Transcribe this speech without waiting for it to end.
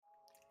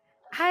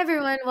Hi,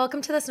 everyone.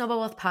 Welcome to the Snowball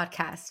Wealth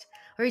Podcast,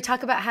 where we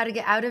talk about how to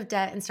get out of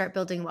debt and start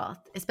building wealth,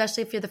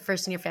 especially if you're the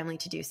first in your family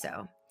to do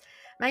so.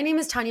 My name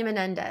is Tanya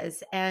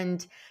Menendez,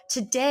 and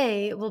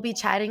today we'll be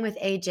chatting with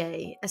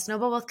AJ, a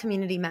Snowball Wealth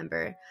community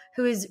member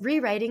who is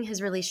rewriting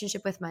his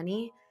relationship with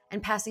money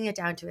and passing it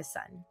down to his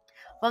son.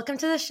 Welcome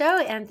to the show,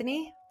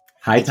 Anthony,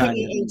 Hi, aka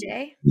Tanya.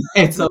 AJ.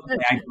 It's okay.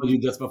 I told you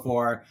just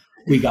before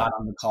we got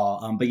on the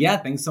call. But yeah,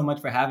 thanks so much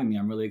for having me.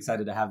 I'm really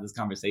excited to have this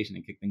conversation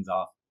and kick things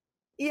off.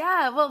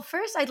 Yeah, well,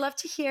 first, I'd love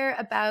to hear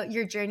about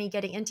your journey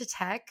getting into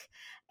tech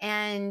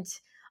and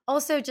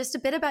also just a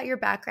bit about your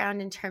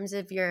background in terms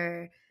of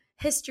your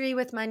history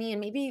with money and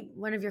maybe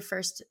one of your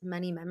first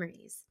money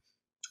memories.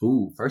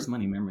 Ooh, first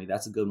money memory.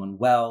 That's a good one.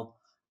 Well,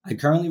 I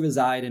currently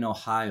reside in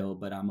Ohio,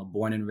 but I'm a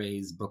born and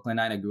raised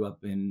Brooklynite. I grew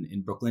up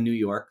in Brooklyn, New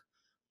York.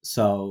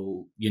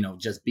 So,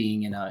 just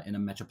being in a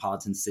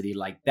metropolitan city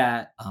like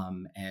that,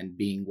 and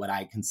being what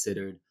I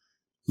considered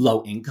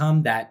low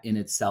income, that in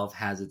itself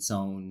has its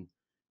own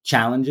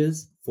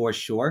challenges for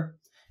sure.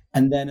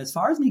 And then as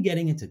far as me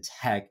getting into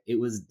tech, it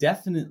was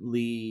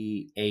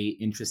definitely a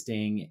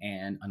interesting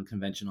and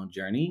unconventional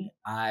journey.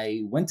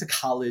 I went to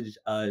college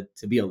to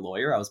be a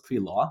lawyer. I was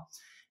pre-law.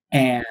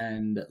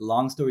 And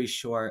long story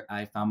short,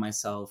 I found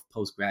myself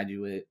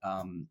postgraduate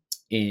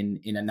in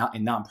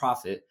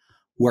nonprofit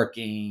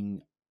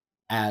working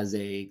as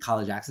a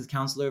college access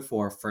counselor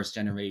for first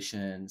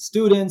generation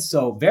students.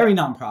 So very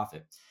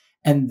nonprofit.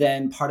 And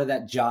then part of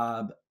that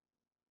job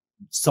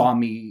saw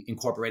me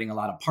incorporating a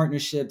lot of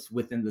partnerships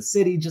within the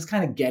city, just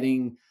kind of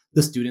getting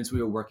the students we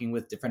were working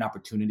with different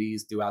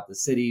opportunities throughout the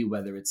city,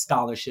 whether it's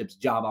scholarships,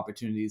 job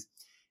opportunities.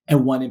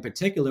 And one in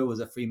particular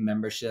was a free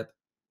membership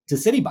to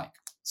City Bike.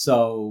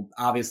 So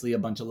obviously a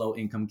bunch of low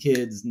income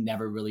kids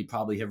never really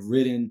probably have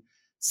ridden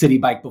City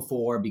Bike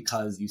before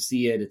because you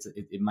see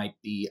it might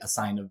be a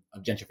sign of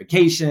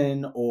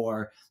gentrification,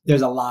 or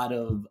there's a lot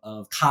of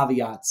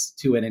caveats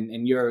to it.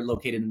 And you're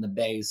located in the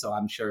Bay, so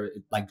I'm sure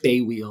like Bay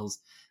Wheels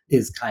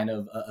is kind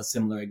of a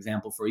similar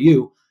example for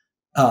you.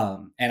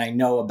 And I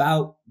know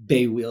about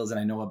Bay Wheels and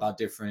I know about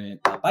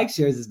different bike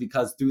shares is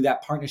because through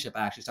that partnership,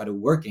 I actually started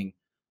working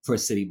for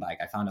City Bike.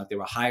 I found out they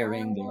were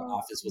hiring. Their Oh,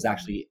 office was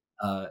actually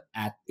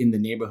in the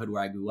neighborhood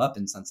where I grew up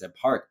in Sunset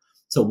Park.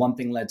 So one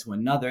thing led to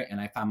another,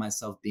 and I found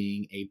myself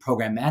being a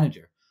program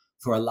manager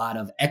for a lot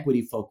of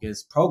equity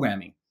focused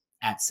programming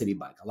at City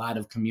Bike, a lot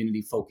of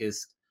community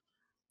focused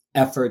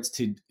efforts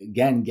to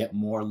again get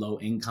more low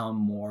income,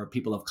 more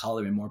people of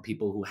color, and more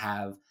people who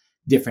have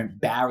different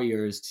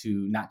barriers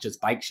to not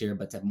just bike share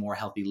but to more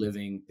healthy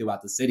living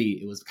throughout the city.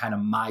 It was kind of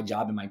my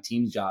job and my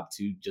team's job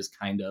to just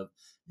kind of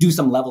do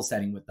some level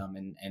setting with them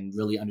and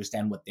really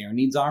understand what their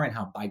needs are and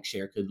how bike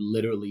share could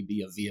literally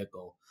be a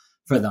vehicle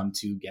for them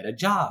to get a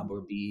job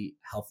or be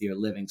healthier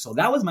living. So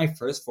that was my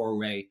first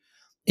foray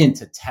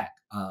into tech,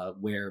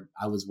 where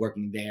I was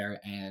working there.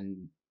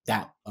 And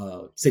that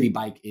City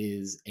Bike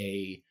is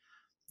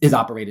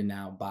operated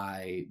now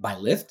by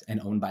Lyft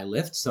and owned by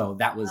Lyft. So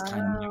that was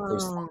kind of my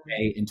first oh,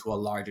 foray into a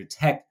larger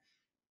tech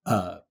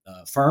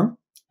firm.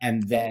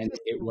 And then it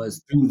interesting.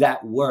 was through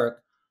that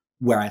work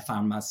where I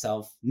found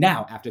myself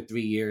now. After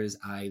 3 years,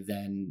 I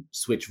then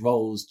switched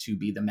roles to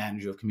be the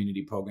manager of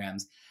community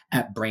programs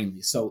at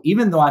Brainly. So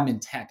even though I'm in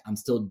tech, I'm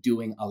still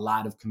doing a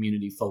lot of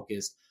community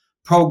focused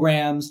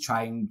programs,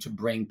 trying to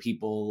bring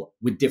people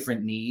with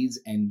different needs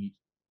and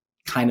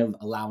kind of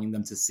allowing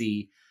them to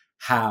see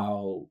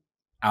how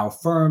our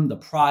firm, the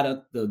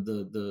product,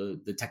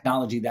 the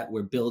technology that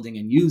we're building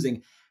and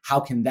using,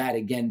 how can that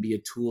again be a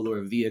tool or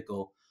a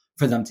vehicle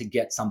for them to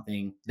get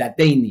something that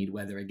they need,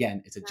 whether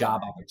again it's a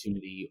job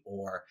opportunity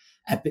or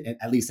at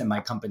least in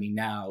my company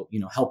now,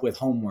 help with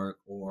homework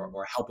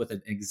or help with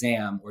an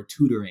exam or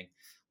tutoring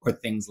or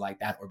things like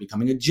that, or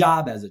becoming a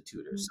job as a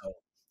tutor. So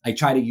I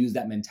try to use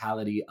that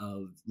mentality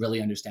of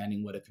really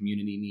understanding what a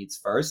community needs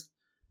first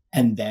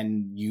and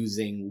then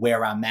using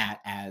where I'm at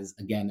as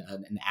again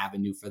an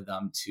avenue for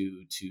them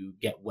to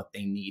get what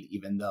they need,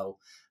 even though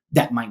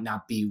that might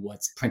not be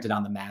what's printed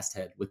on the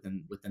masthead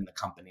within the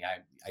company.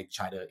 I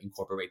try to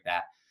incorporate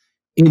that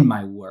in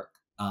my work.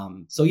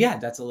 So yeah,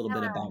 that's a little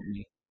bit Yeah. about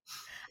me.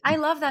 I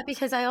love that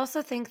because I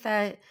also think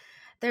that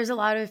there's a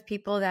lot of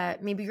people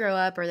that maybe grow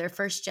up or they're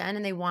first gen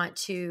and they want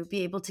to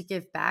be able to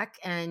give back.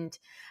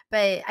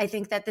 But I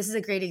think that this is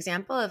a great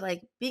example of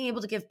like being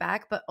able to give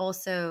back, but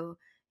also,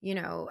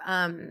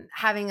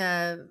 having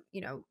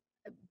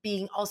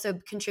being also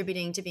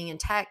contributing to being in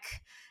tech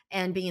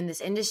and being in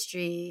this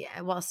industry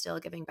while still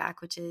giving back,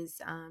 which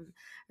is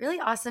really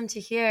awesome to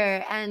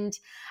hear. And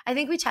I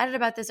think we chatted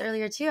about this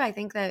earlier too. I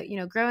think that,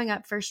 growing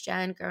up first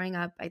gen, growing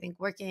up, I think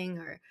working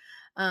or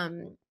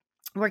um,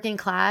 working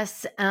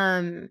class,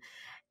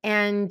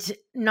 and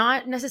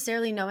not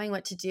necessarily knowing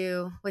what to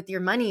do with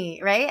your money,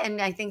 right? And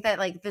I think that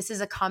like this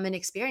is a common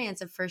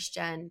experience of first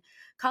gen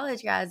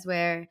college grads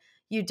where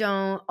you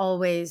don't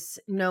always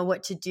know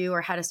what to do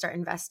or how to start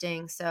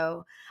investing.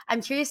 So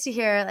I'm curious to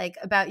hear like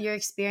about your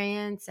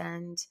experience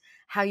and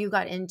how you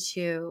got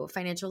into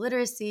financial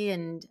literacy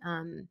and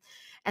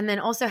then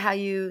also how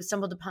you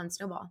stumbled upon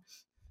Snowball.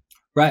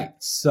 Right.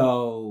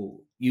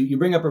 So you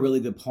bring up a really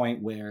good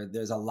point where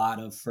there's a lot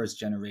of first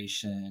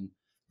generation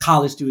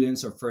college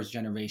students or first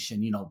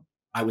generation,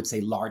 I would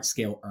say large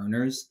scale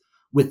earners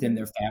within Mhm.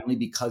 their family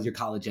because you're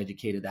college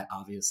educated, that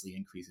obviously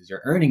increases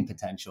your earning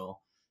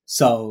potential.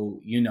 So,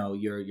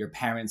 your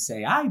parents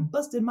say, I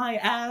busted my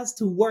ass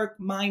to work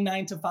my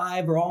 9 to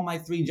 5 or all my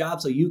three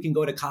jobs so you can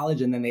go to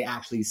college. And then they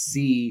actually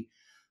see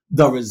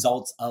the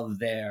results of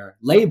their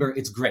labor.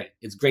 It's great.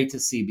 It's great to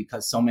see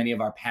because so many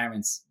of our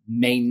parents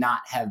may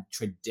not have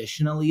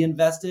traditionally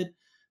invested,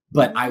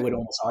 but I would Mhm.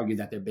 almost argue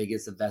that their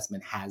biggest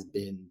investment has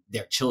been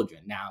their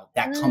children. Now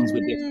that comes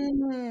with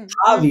different Mm.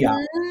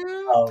 caveats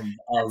Mhm.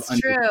 of, That's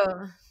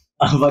true.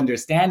 of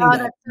understanding Oh,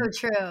 that that's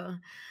so true.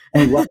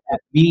 and what that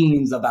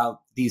means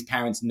about these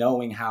parents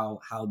knowing how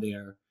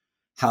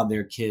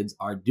their kids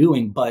are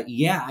doing. But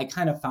yeah, I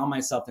kind of found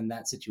myself in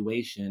that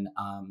situation.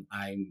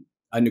 I'm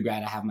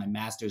undergrad. I have my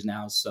master's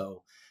now,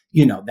 so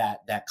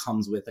that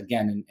comes with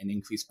again an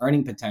increased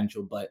earning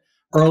potential. But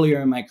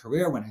earlier in my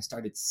career, when I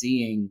started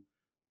seeing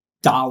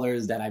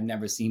dollars that I've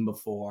never seen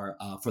before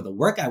for the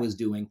work I was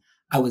doing,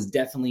 I was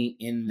definitely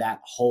in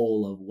that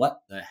hole of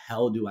what the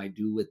hell do I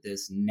do with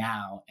this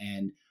now?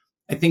 And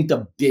I think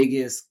the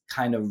biggest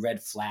kind of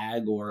red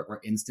flag or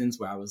instance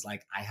where I was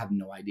like, I have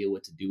no idea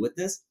what to do with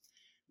this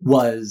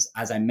was,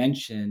 as I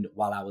mentioned,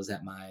 while I was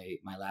at my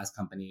last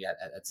company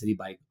at City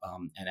Bike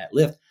and at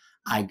Lyft,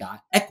 I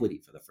got equity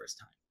for the first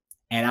time.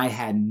 And I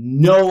had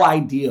no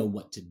idea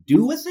what to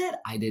do with it.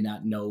 I did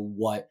not know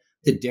what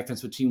the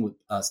difference between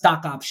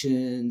stock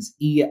options,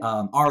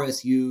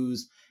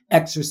 RSUs,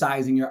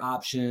 exercising your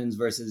options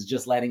versus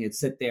just letting it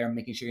sit there and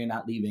making sure you're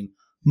not leaving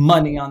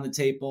money on the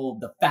table.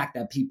 The fact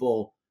that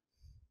people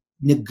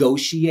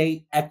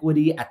negotiate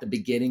equity at the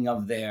beginning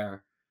of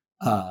their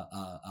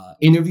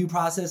interview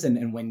process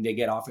and when they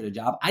get offered a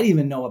job. I didn't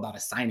even know about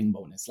a signing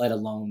bonus, let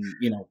alone,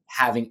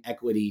 having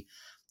equity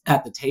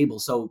at the table.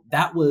 So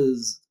that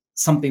was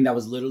something that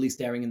was literally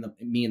staring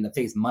me in the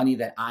face, money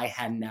that I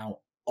had now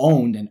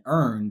owned and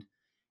earned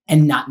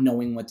and not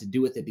knowing what to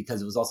do with it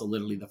because it was also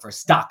literally the first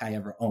stock I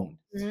ever owned.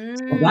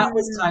 So that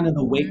was kind of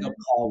the wake up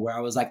Mm. call where I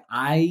was like,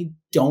 I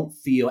don't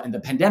feel, and the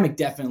pandemic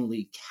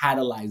definitely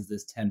catalyzed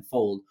this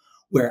tenfold,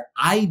 where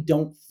I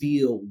don't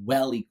feel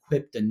well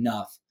equipped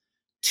enough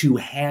to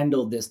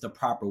handle this the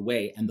proper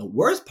way. And the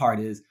worst part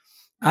is,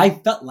 I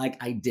felt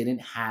like I didn't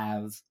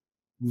have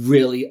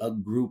really a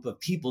group of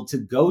people to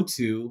go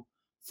to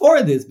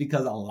for this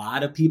because a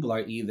lot of people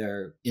are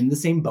either in the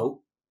same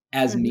boat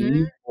as Mhm.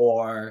 me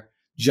or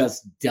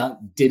just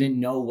didn't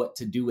know what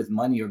to do with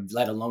money or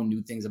let alone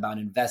knew things about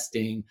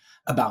investing,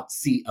 about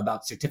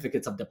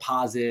certificates of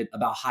deposit,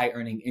 about high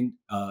earning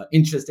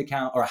interest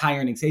account or high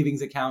earning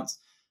savings accounts,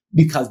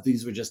 because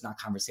these were just not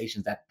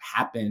conversations that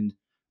happened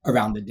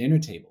around the dinner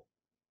table.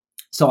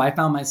 So I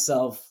found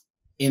myself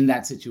in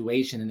that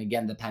situation. And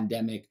again, the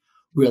pandemic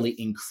really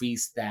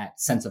increased that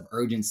sense of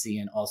urgency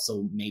and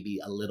also maybe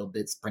a little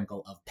bit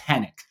sprinkle of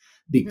panic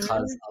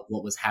because Mhm. of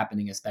what was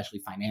happening, especially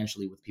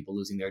financially with people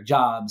losing their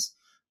jobs,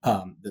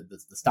 the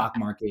stock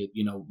market,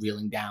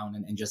 reeling down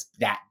and just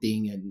that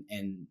being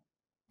an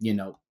you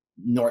know,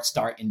 North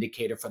Star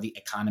indicator for the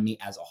economy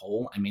as a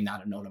whole. I may not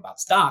have known about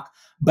stock,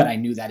 but I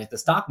knew that if the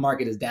stock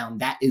market is down,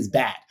 that is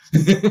bad.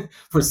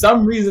 For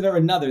some reason or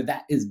another,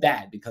 that is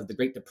bad because the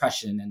Great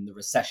Depression and the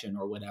recession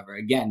or whatever.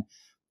 Again,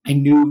 I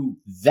knew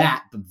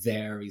that the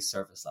very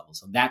surface level.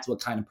 So that's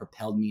what kind of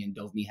propelled me and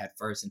dove me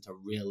headfirst into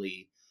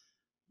really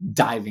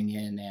diving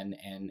in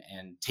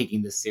and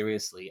taking this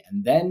seriously.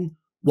 And then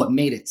what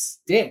made it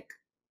stick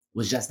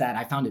was just that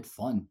I found it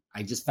fun.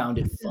 I just found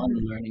it fun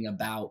Mhm. learning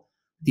about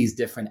these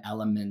different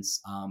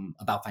elements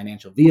about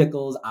financial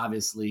vehicles.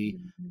 Obviously,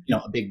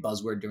 Mhm. a big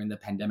buzzword during the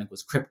pandemic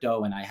was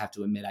crypto, and I have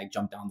to admit I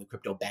jumped on the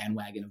crypto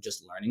bandwagon of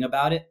just learning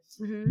about it.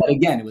 Mhm. But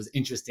again, it was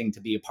interesting to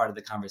be a part of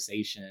the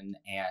conversation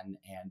and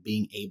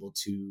being able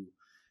to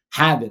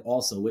have it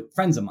also with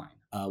friends of mine,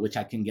 which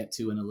I can get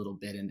to in a little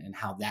bit, and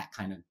how that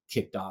kind of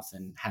kicked off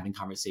and having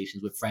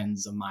conversations with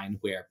friends of mine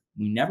where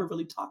we never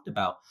really talked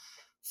about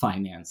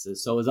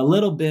finances. So it was a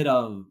little bit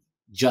of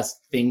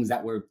just things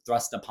that were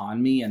thrust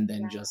upon me and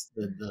then just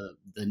the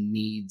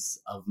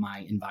needs of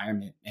my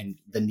environment and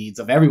the needs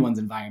of everyone's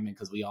environment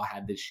because we all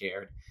had this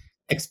shared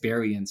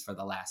experience for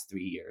the last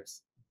 3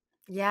 years.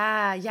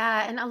 Yeah,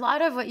 yeah, and a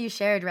lot of what you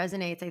shared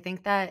resonates. I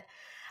think that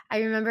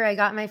I remember I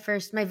got my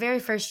very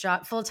first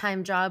job,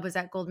 full-time job was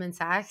at Goldman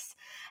Sachs,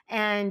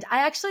 and I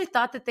actually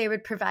thought that they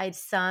would provide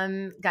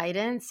some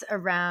guidance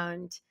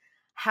around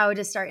how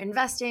to start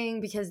investing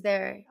because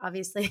they're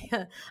obviously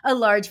a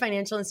large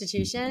financial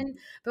institution.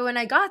 But when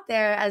I got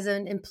there as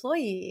an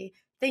employee,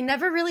 they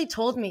never really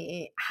told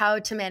me how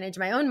to manage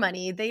my own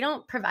money. They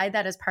don't provide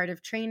that as part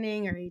of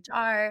training or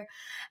HR.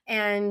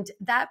 And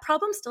that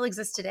problem still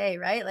exists today,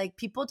 right? Like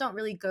people don't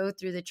really go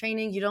through the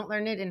training. You don't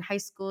learn it in high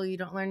school, you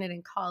don't learn it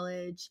in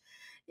college.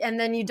 And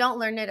then you don't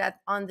learn it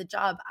on the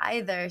job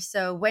either.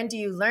 So when do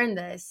you learn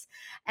this?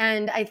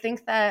 And I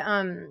think that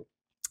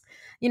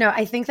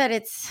I think that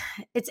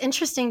it's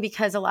interesting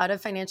because a lot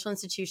of financial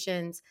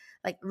institutions,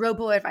 like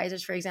robo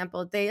advisors, for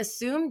example, they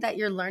assume that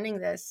you're learning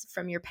this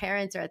from your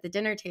parents or at the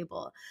dinner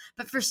table.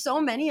 But for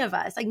so many of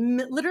us, like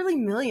literally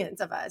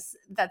millions of us,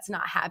 that's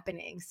not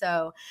happening.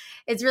 So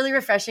it's really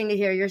refreshing to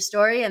hear your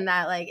story and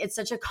that like it's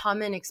such a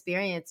common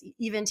experience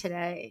even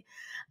today.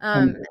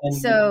 and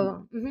and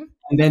So mhm.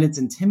 and then it's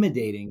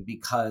intimidating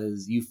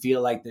because you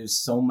feel like there's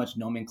so much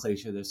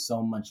nomenclature, there's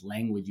so much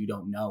language you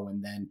don't know,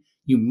 and then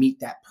you meet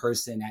that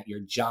person at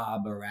your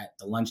job or at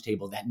the lunch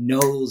table that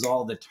knows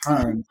all the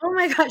terms. Oh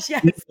my gosh,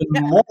 yes.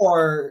 Even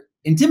more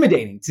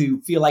intimidating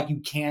to feel like you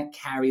can't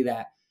carry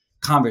that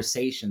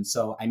conversation.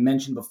 So I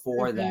mentioned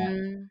before that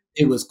Mhm.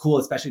 it was cool,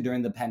 especially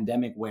during the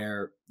pandemic,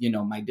 where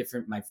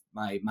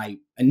my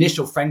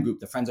initial friend group,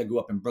 the friends I grew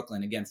up in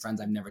Brooklyn, again,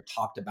 friends I've never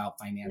talked about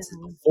finances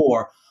No.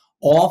 before,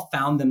 all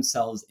found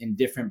themselves in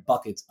different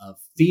buckets of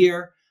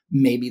fear.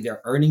 Maybe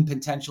their earning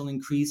potential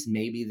increased.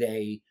 Maybe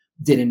they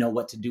didn't know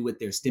what to do with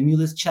their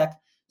stimulus check.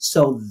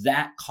 So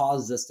that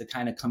caused us to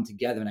kind of come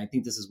together. And I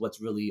think this is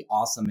what's really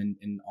awesome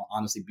and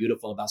honestly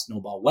beautiful about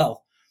Snowball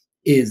Wealth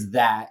is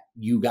that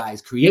you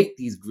guys create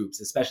these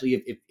groups,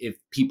 especially if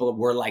people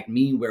were like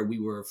me, where we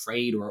were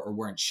afraid or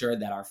weren't sure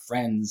that our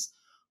friends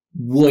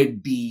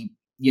would be,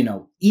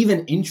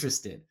 even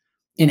interested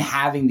in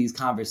having these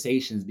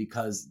conversations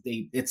because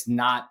it's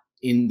not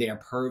in their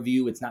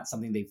purview. It's not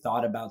something they've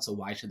thought about. So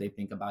why should they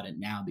think about it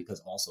now? Because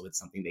also it's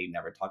something they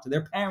never talked to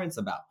their parents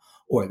about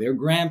or their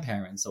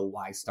grandparents. So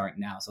why start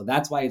now? So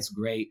that's why it's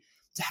great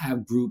to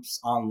have groups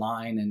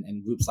online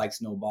and groups like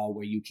Snowball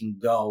where you can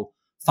go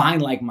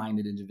find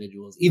like-minded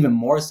individuals, even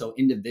more so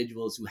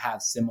individuals who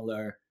have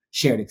similar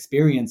shared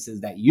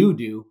experiences that you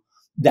do,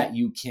 that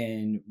you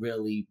can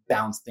really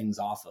bounce things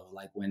off of.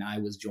 Like when I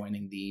was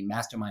joining the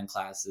mastermind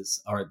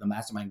classes or the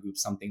mastermind group,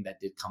 something that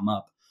did come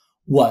up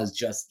was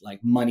just like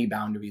money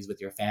boundaries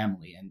with your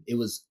family. And it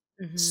was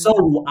Mhm.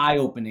 so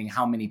eye-opening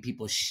how many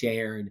people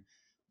shared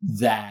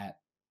that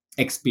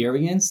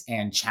experience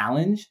and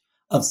challenge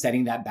of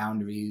setting that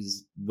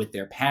boundaries with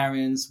their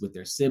parents, with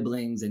their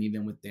siblings, and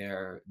even with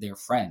their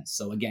friends.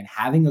 So again,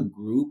 having a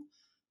group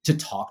to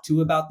talk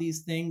to about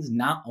these things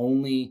not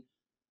only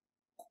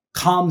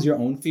calms your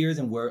own fears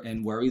and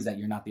worries that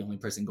you're not the only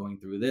person going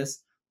through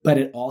this, but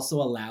it also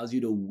allows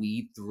you to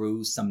weed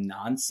through some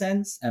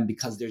nonsense. And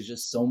because there's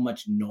just so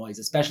much noise,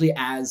 especially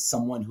as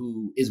someone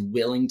who is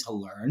willing to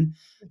learn,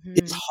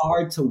 it's Mhm.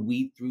 hard to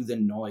weed through the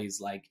noise.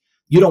 Like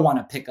you don't want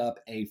to pick up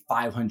a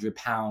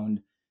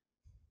 500-pound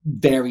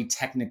very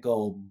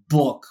technical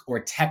book or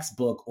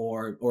textbook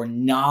or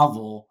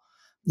novel,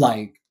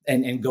 like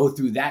and go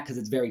through that because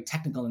it's very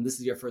technical and this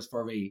is your first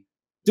foray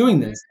doing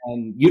Mhm. this,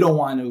 and you don't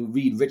want to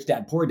read Rich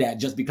Dad Poor Dad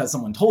just because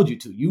someone told you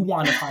to. You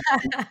want to find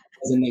something that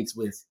resonates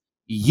with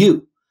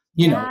you.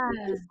 If Yeah.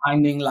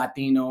 finding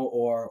Latino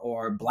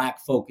or Black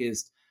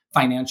focused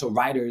financial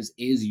writers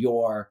is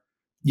your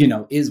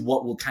is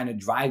what will kind of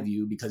drive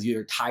you because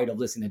you're tired of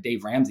listening to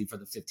Dave Ramsey for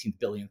the 15th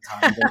billionth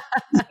time, then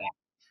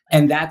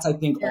and that's, I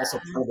think, Yeah. also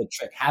part of the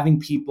trick, having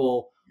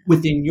people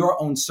within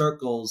your own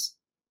circles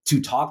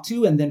to talk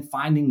to and then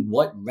finding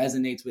what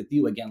resonates with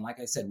you. Again, like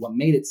I said, what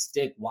made it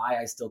stick, why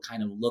I still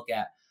kind of look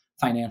at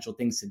financial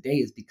things today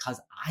is because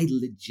I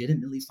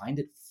legitimately find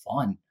it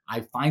fun.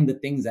 I find the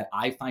things that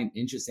I find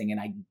interesting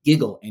and I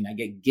giggle and I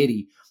get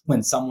giddy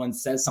when someone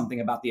says something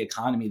about the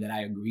economy that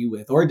I agree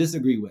with or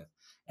disagree with.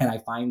 And I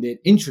find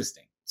it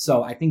interesting.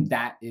 So I think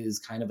that is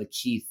kind of a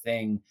key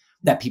thing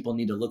that people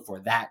need to look for,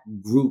 that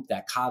group,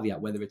 that caveat,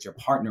 whether it's your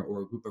partner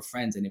or a group of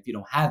friends. And if you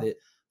don't have it,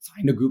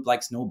 find a group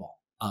like Snowball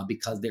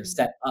because they're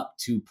set up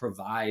to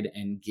provide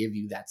and give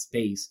you that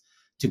space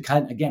to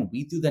again,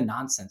 weed through the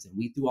nonsense and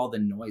weed through all the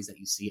noise that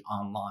you see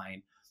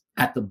online,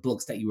 at the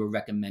books that you were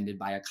recommended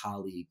by a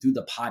colleague, through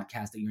the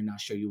podcast that you're not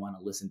sure you want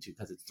to listen to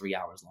because it's 3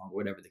 hours long or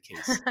whatever the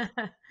case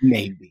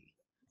may be.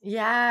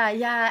 Yeah,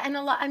 yeah, and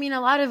a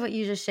lot of what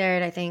you just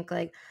shared, I think,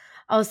 like,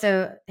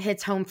 also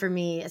hits home for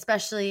me,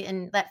 especially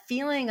in that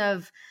feeling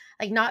of,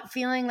 like, not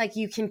feeling like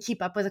you can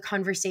keep up with a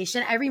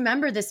conversation. I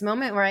remember this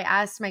moment where I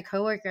asked my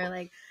coworker,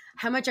 like,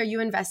 "How much are you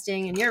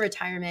investing in your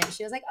retirement?"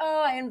 She was like,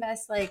 "Oh, I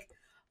invest, like,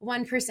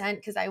 1%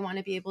 because I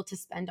wanna be able to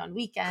spend on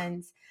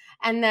weekends."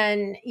 And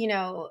then,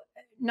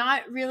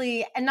 not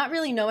really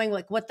knowing,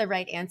 like, what the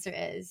right answer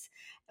is.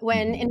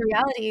 When in Mhm.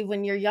 reality,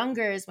 when you're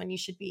younger is when you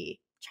should be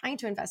trying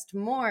to invest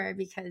more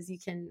because you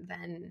can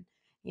then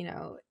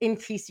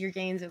increase your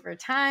gains over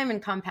time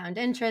and compound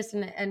interest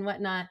and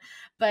whatnot.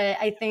 But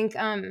I think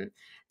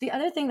the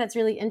other thing that's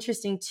really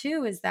interesting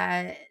too is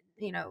that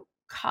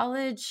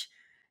college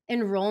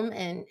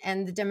enrollment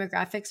and the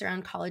demographics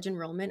around college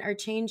enrollment are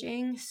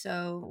changing,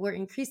 so we're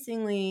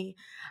increasingly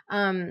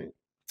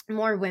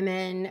more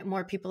women,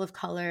 more people of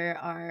color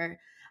are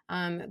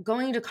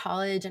going to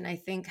college, and I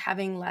think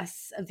having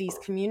less of these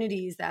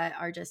communities that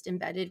are just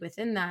embedded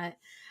within that.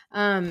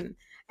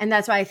 And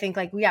that's why I think,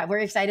 like, yeah, we're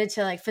excited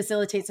to like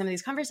facilitate some of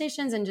these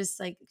conversations and just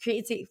like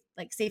create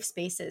safe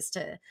spaces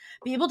to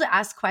be able to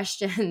ask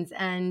questions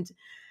and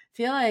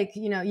feel like,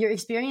 your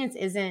experience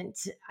isn't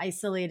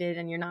isolated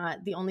and you're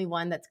not the only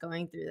one that's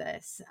going through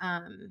this,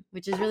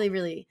 which is really,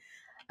 really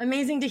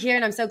amazing to hear.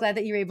 And I'm so glad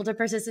that you were able to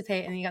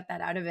participate and you got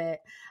that out of it.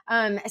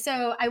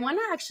 So I want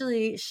to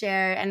actually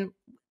share, and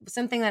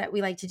something that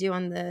we like to do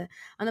on the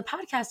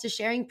podcast is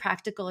sharing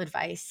practical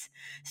advice.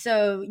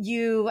 So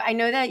I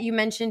know that you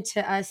mentioned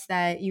to us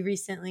that you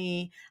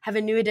recently have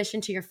a new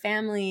addition to your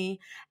family,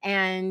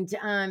 and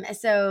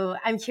so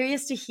I'm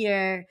curious to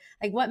hear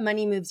like what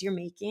money moves you're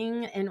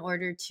making in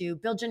order to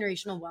build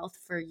generational wealth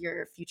for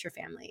your future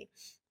family.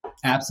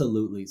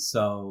 Absolutely.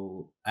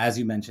 So, as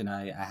you mentioned,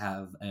 I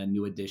have a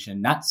new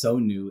addition. Not so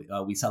new.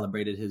 We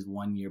celebrated his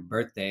 1 year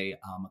birthday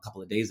a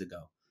couple of days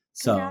ago.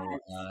 So,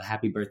 Congrats.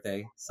 happy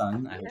birthday,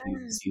 son! I hope you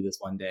Yeah. see this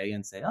one day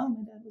and say, "Oh,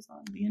 my dad was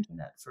on the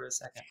internet for a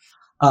second."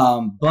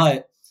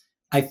 But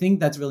I think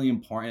that's really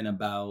important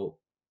about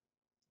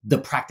the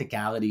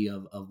practicality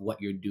of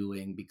what you're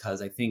doing,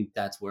 because I think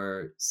that's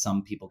where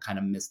some people kind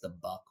of miss the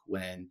buck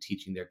when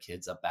teaching their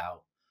kids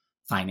about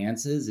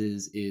finances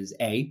is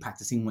A,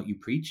 practicing what you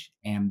preach,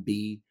 and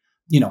B,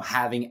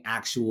 having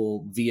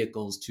actual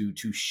vehicles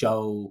to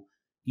show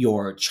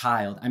your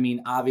child. I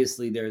mean,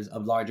 obviously there's a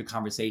larger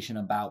conversation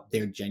about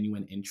their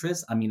genuine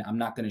interests. I mean, I'm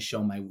not going to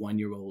show my 1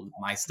 year old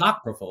my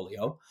stock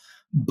portfolio,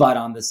 but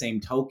on the same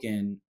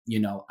token,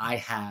 I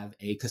have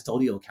a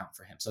custodial account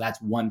for him. So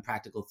that's one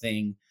practical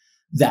thing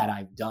that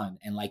I've done.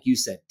 And like you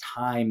said,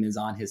 time is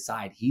on his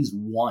side. He's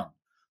won,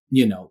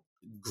 you know,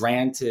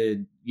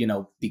 granted,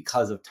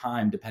 because of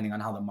time, depending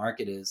on how the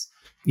market is,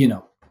 you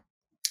know,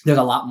 there's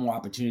a lot more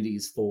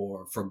opportunities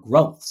for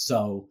growth.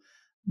 So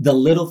the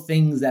little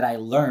things that I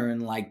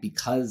learn, like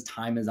because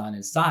time is on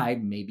his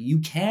side, maybe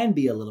you can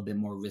be a little bit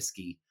more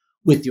risky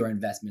with your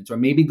investments, or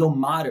maybe go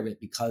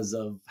moderate because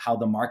of how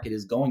the market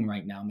is going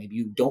right now. Maybe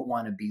you don't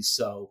want to be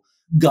so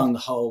gung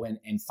ho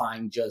and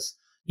find just,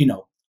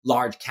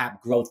 large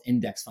cap growth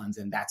index funds.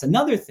 And that's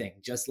another thing,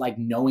 just like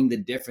knowing the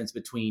difference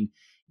between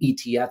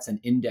ETFs and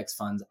index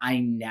funds. I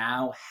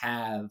now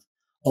have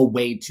a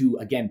way to,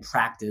 again,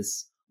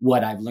 practice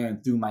what I've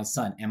learned through my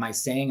son. Am I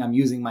saying I'm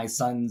using my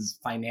son's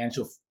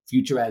financial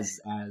future as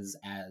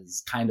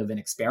kind of an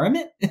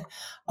experiment?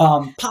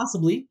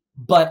 Possibly,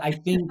 but I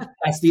think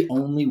that's the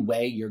only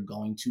way you're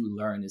going to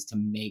learn, is to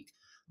make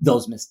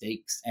those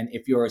mistakes. And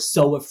if you're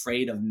so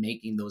afraid of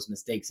making those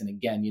mistakes, and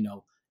again,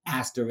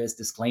 asterisk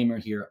disclaimer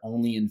here,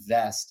 only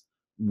invest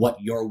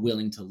what you're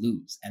willing to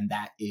lose, and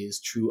that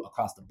is true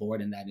across the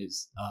board, and that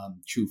is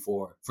true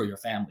for your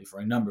family for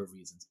a number of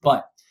reasons.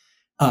 But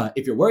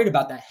if you're worried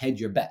about that, hedge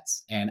your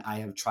bets. And I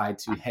have tried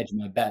to hedge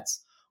my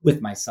bets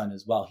with my son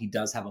as well. He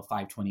does have a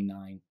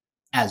 529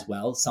 as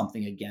well.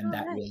 Something again Oh,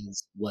 that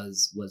nice.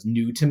 was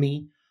new to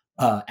me,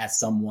 as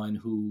someone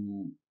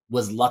who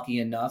was lucky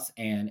enough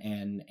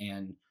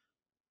and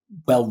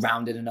well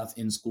rounded enough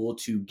in school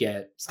to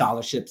get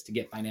scholarships, to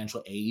get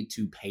financial aid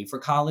to pay for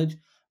college.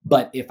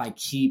 But if I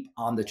keep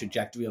on the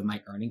trajectory of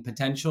my earning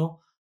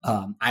potential,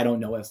 I don't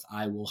know if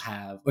I will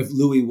have, or if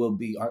Louis will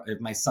be, or if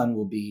my son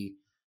will be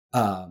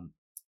um,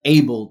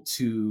 able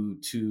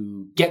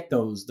to get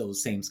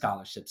those same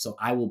scholarships. So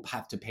I will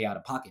have to pay out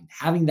of pocket.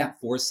 Having that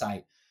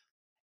foresight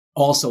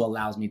also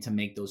allows me to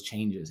make those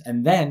changes.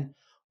 And then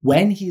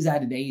when he's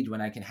at an age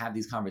when I can have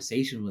these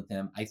conversations with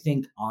him, I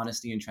think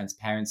honesty and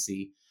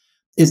transparency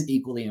is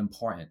equally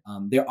important.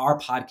 There are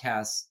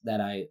podcasts that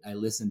I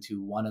listen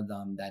to. One of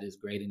them that is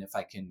great, and if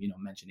I can,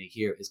 mention it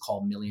here, is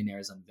called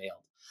Millionaires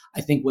Unveiled.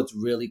 I think what's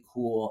really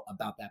cool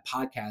about that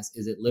podcast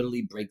is it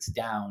literally breaks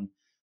down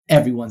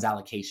everyone's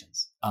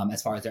allocations,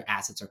 as far as their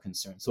assets are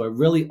concerned. So it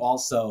really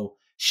also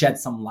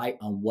sheds some light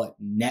on what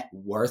net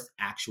worth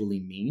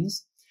actually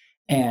means.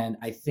 And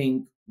I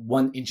think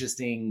one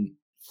interesting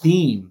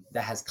theme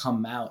that has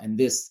come out, and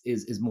this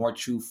is more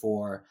true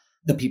for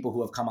the people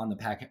who have come on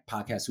the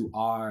podcast who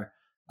are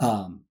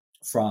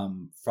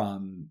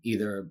from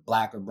either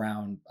Black or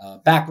brown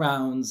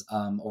backgrounds,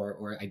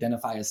 or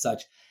identify as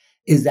such,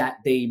 is that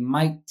they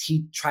might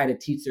try to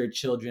teach their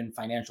children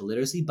financial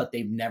literacy, but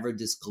they've never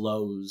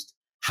disclosed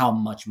how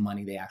much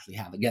money they actually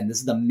have. Again, this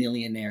is the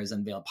Millionaires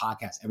Unveiled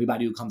podcast.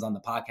 Everybody who comes on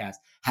the podcast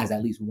has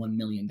at least $1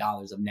 million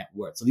of net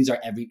worth. So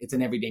it's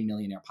an everyday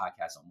millionaire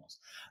podcast almost.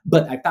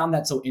 But I found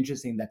that so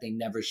interesting that they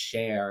never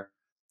share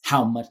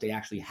how much they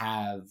actually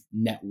have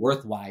net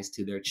worth wise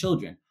to their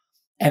children.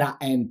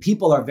 And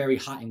people are very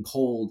hot and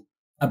cold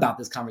about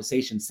this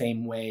conversation,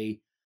 same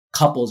way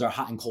couples are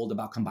hot and cold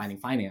about combining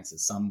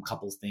finances. Some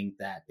couples think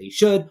that they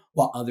should,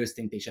 while others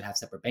think they should have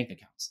separate bank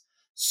accounts.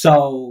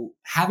 So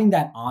having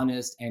that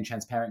honest and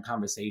transparent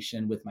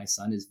conversation with my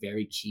son is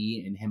very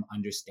key in him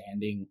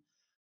understanding,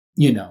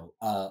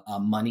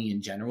 money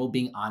in general,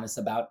 being honest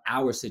about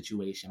our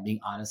situation, being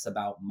honest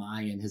about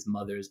my and his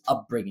mother's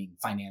upbringing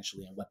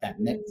financially and what that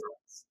meant Mhm. for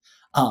us.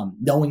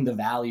 Knowing the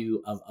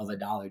value of a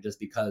dollar. Just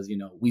because,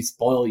 we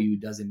spoil you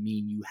doesn't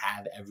mean you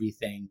have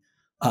everything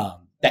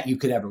that you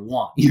could ever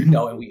want,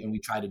 and we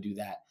try to do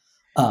that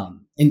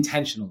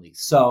intentionally.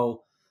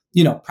 So,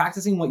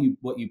 practicing what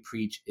you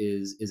preach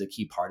is a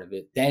key part of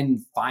it.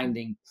 Then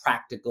finding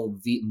practical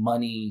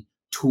money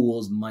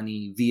tools,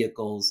 money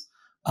vehicles,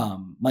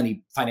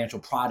 money financial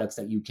products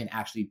that you can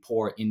actually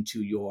pour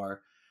to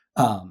your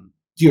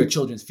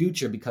children's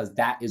future, because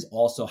that is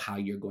also how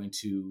you're going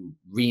to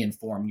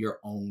reinform your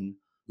own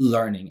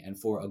learning. And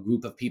for a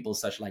group of people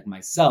such like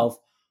myself,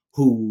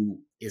 who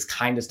is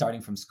kind of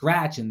starting from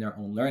scratch in their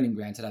own learning,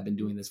 granted, I've been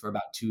doing this for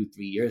about 2-3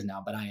 years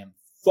now, but I am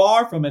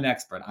far from an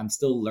expert. I'm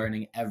still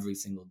learning every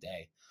single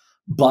day.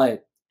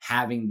 But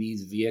having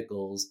these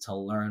vehicles to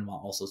learn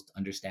while also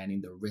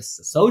understanding the risks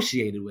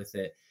associated with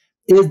it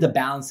is the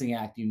balancing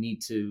act you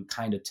need to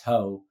kind of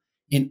toe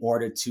in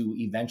order to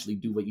eventually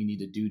do what you need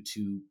to do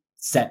to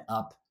set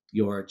up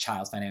your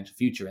child's financial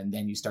future. And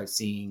then you start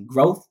seeing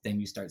growth, then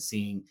you start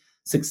seeing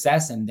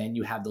success, and then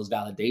you have those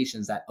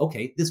validations that,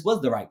 okay, this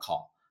was the right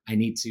call. I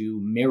need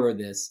to mirror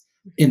this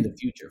in the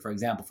future. For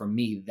example, for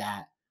me,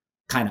 that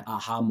kind of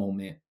aha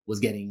moment was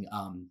getting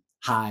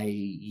high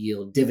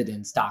yield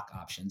dividend stock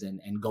options,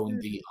 and going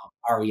the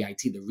REIT,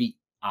 the REIT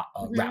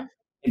route Mm-hmm.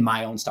 in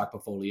my own stock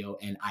portfolio.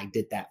 And I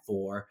did that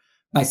for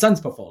my son's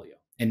portfolio.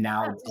 And Oh,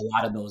 now a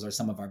lot of those are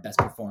some of our best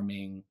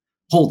performing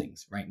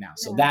holdings right now.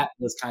 So yeah. that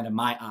was kind of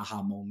my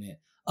aha moment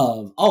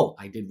of, oh,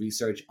 I did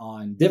research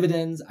on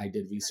dividends. I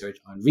did research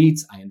on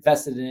REITs. I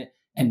invested in it.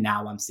 And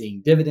now I'm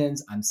seeing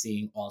dividends. I'm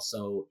seeing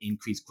also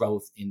increased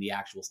growth in the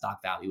actual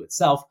stock value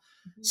itself.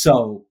 Mhm.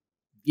 So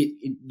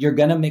you're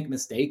going to make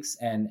mistakes,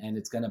 and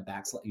it's going to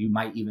backslide. You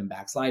might even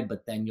backslide,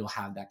 but then you'll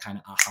have that kind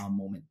of aha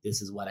moment.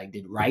 This is what I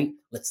did right.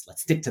 Let's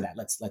stick to that.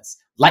 Let's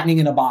lightning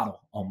in a bottle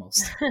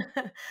almost.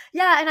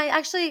 Yeah, and I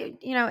actually,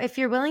 if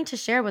you're willing to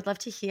share, would love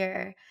to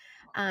hear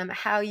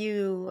how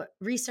you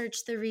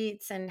researched the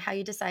REITs and how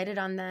you decided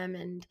on them,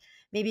 and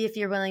maybe if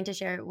you're willing to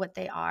share what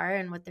they are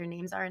and what their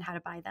names are and how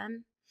to buy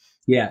them.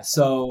 Yeah.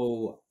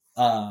 So,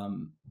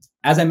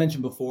 as I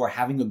mentioned before,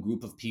 having a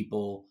group of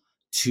people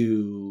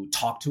to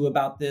talk to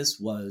about this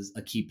was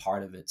a key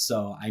part of it.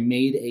 So I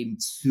made a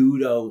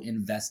pseudo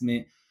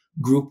investment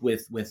group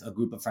with a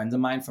group of friends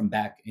of mine from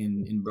back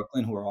in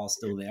Brooklyn, who are all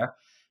still there.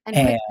 And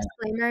And quick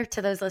disclaimer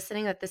to those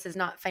listening that this is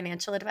not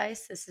financial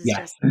advice. This is yeah.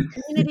 just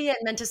community and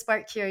meant to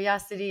spark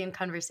curiosity and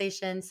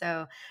conversation.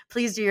 So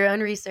please do your own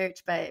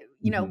research, but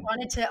Mhm.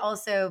 wanted to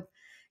also,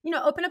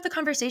 open up the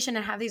conversation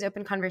and have these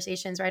open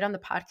conversations right on the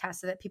podcast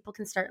so that people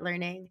can start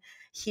learning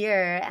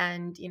here,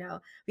 and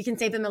we can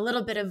save them a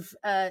little bit of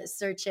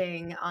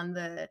searching on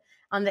the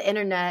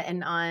internet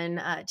and on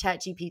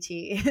Chat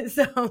GPT.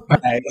 So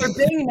Right. for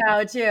Bing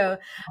now too.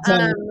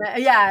 Um,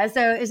 yeah.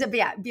 So is it?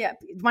 But yeah.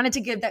 Wanted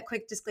to give that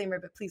quick disclaimer,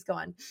 but please go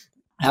on.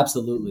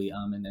 Absolutely.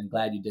 And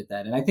glad you did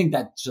that. And I think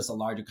that's just a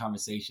larger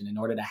conversation. In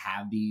order to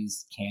have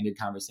these candid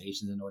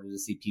conversations, in order to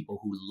see people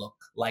who look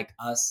like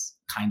us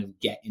kind of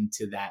get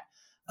into that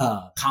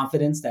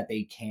confidence that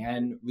they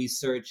can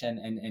research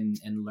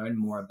and learn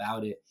more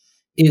about it,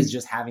 is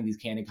just having these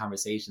candid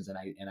conversations. And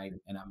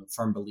I'm a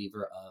firm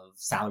believer of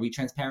salary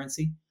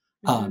transparency.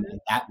 Mhm.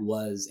 And that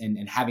was,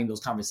 and having those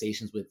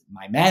conversations with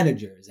my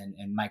managers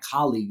and my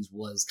colleagues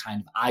was kind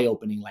of eye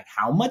opening, like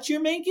how much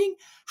you're making,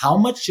 how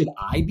much should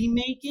I be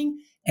making?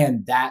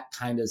 And that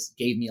kind of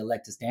gave me a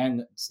leg to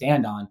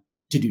stand on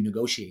to do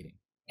negotiating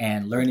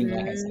and learning,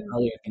 like I said Mhm.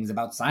 earlier, things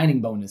about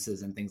signing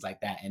bonuses and things like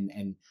that,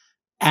 and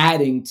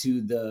adding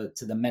to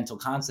the mental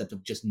concept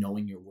of just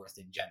knowing your worth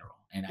in general.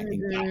 And I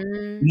think that's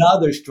Mhm.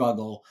 another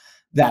struggle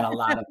that a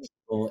lot of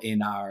people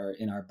in our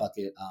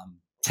bucket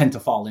tend to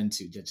fall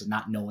into, just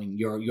not knowing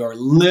your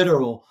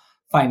literal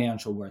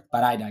financial worth.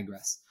 But I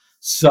digress.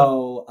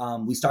 So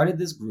we started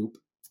this group,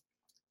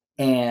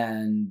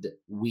 and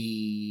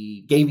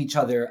we gave each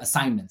other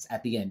assignments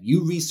at the end.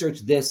 You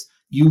research this,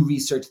 you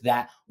research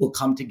that. We'll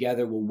come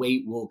together. We'll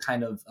wait. We'll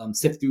kind of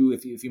sift through,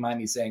 if you mind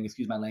me saying,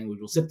 excuse my language.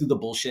 We'll sift through the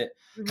bullshit,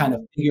 kind of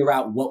Mhm. figure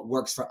out what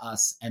works for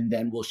us, and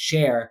then we'll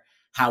share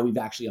how we've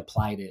actually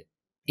applied it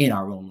in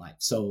our own life.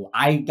 So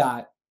I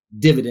got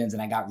dividends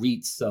and I got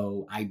REITs.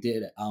 So I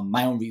did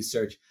my own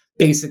research.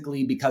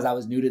 Basically, because I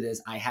was new to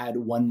this, I had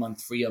 1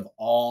 month free of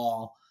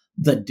all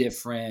the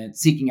different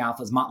Seeking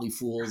Alphas, Motley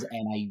Fools,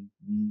 and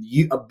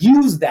you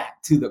abused that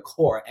to the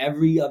core.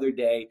 Every other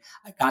day,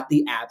 I got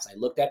the apps, I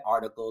looked at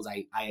articles,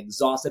 I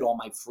exhausted all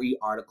my free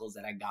articles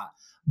that I got,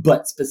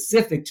 but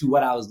specific to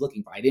what I was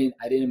looking for. I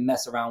didn't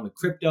mess around with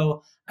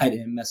crypto. I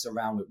didn't mess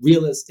around with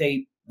real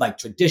estate, like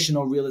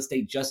traditional real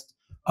estate, just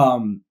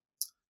um,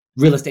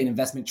 real estate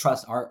investment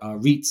trust,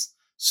 REITs.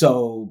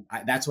 So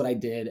that's what I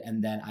did,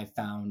 and then I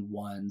found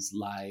ones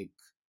like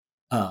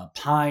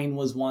Pine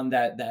was one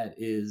that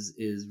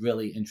is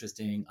really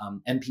interesting.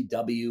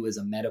 MPW is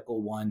a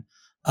medical one,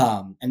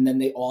 and then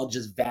they all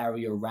just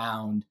vary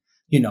around,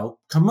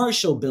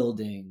 commercial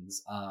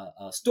buildings,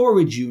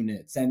 storage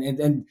units,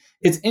 and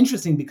it's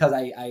interesting because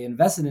I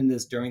invested in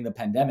this during the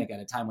pandemic at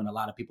a time when a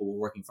lot of people were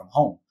working from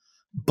home.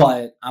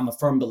 But I'm a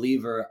firm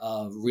believer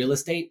of real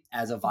estate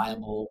as a Mhm.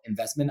 viable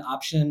investment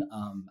option.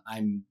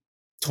 I'm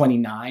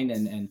 29,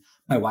 and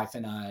my wife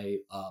and I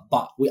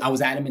I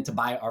was adamant to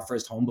buy our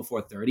first home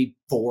before 30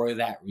 for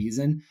that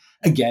reason.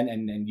 Again,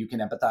 and you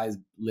can empathize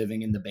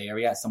living in the Bay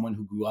Area as someone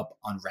who grew up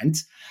on rent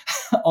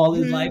all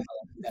his life. Mhm.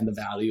 I understand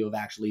the value of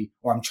actually,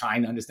 or I'm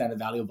trying to understand the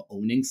value of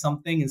owning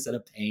something instead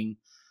of paying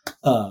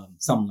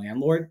some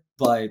landlord.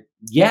 But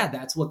yeah,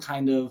 that's what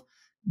kind of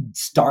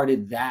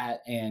started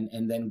that, and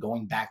then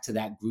going back to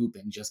that group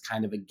and just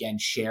kind of again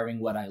sharing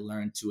what I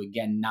learned to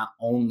again not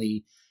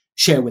only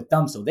share with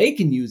them so they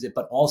can use it,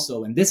 but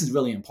also, and this is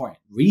really important,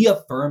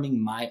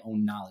 reaffirming my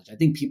own knowledge. I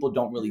think people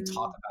don't really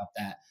talk Mm, about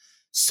that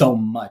so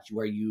much,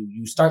 where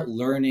you start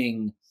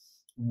learning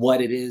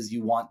what it is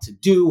you want to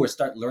do, or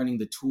start learning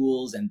the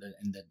tools and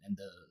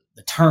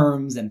the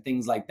terms and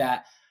things like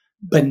that,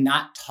 but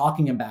not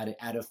talking about it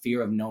out of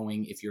fear of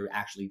knowing if you're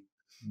actually,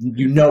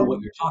 you know what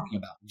you're mhm, talking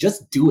about.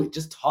 Just do it,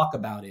 just talk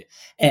about it,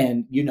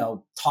 and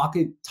talk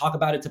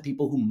about it to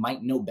people who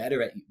might know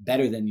better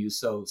than you,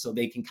 so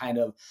they can kind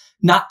of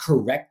not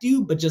correct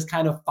you, but just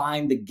kind of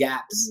find the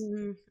gaps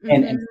mhm,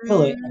 and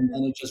fill it, and mhm.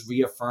 then it just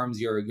reaffirms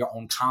your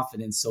own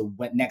confidence. So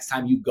when next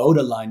time you go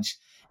to lunch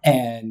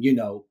and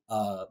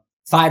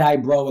side eye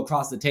bro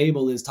across the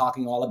table is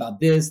talking all about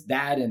this,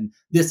 that, and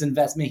this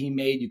investment he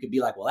made, you could be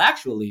like, well,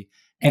 actually,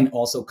 and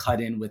also cut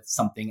in with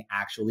something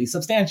actually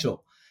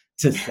substantial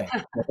to say.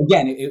 But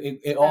again,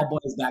 it Yeah. all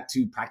boils back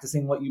to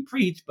practicing what you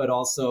preach, but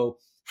also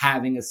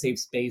having a safe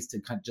space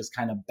to just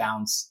kind of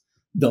bounce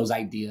those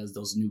ideas,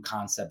 those new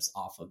concepts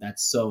off of.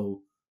 That's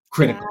so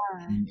Yeah. critical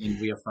in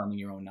reaffirming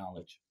your own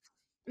knowledge.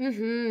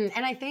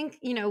 And I think,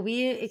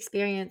 we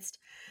experienced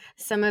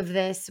some of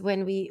this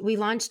when we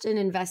launched an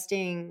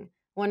investing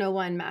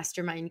 101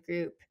 mastermind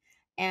group,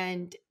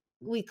 and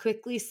we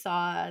quickly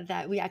saw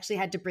that we actually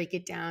had to break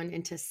it down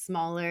into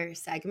smaller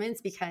segments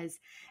because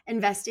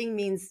investing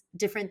means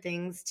different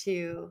things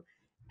to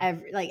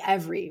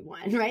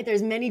everyone, right?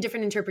 There's many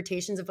different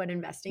interpretations of what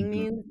investing Mhm.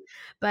 means.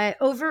 But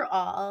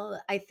overall,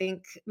 I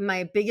think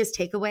my biggest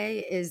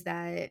takeaway is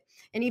that,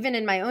 and even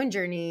in my own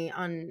journey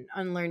on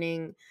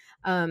learning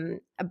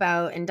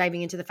about and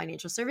diving into the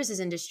financial services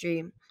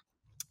industry,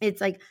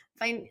 it's like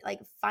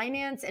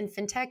finance and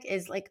fintech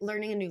is like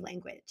learning a new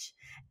language,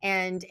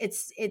 and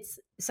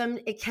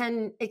it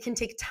can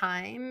take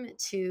time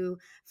to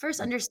first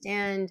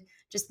understand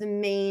just the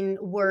main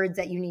words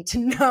that you need to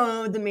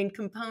know, the main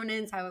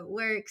components, how it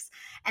works,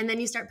 and then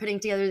you start putting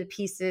together the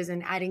pieces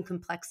and adding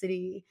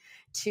complexity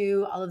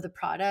to all of the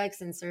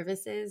products and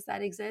services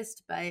that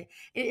exist. But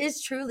it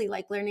is truly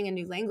like learning a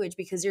new language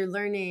because you're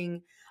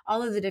learning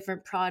all of the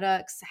different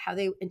products, how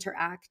they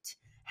interact,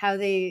 how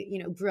they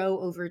grow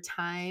over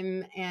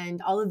time,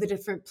 and all of the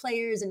different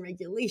players and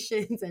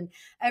regulations and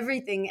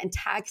everything, and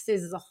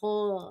taxes as a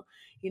whole,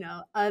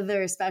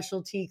 other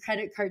specialty,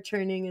 credit card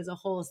churning is a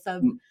whole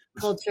Mm,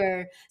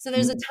 subculture. So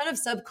there's a mm, ton of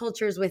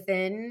subcultures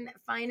within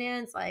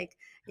finance, like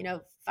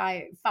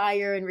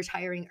fire and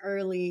retiring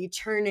early,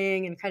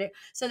 churning and credit.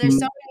 So there's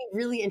so mm,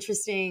 many really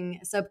interesting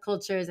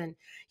subcultures. And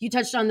you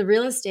touched on the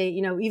real estate,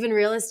 even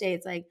real estate,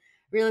 it's like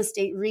real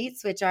estate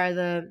REITs, which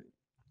are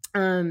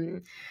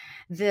um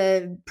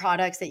the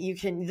products that you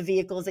can, the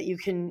vehicles that you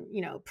can,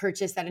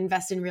 purchase that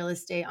invest in real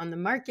estate on the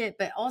market.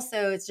 But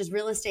also it's just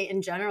real estate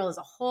in general is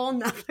a whole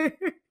nother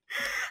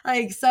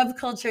like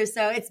subculture.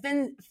 So it's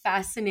been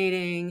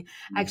fascinating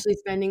mm. actually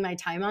spending my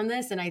time on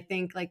this. And I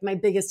think like my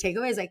biggest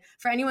takeaway is like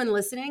for anyone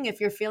listening, if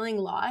you're feeling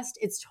lost,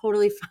 it's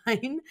totally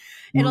fine.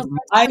 It'll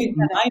start to My come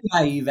together. my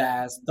naive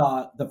ass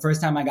thought the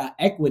first time I got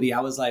equity,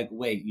 I was like,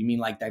 "Wait, you mean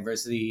like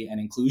diversity and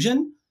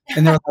inclusion?"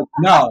 And they were like,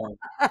 "No."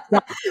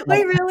 Like,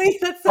 Wait, really?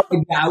 That's so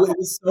like, yeah, it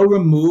was so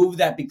removed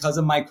that because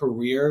of my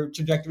career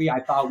trajectory,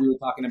 I thought we were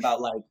talking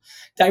about like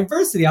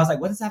diversity. I was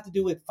like, "What does that have to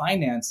do with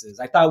finances?"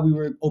 I thought we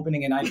were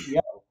opening an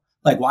IPO.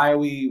 Like, why are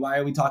we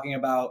talking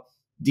about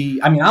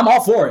I mean, I'm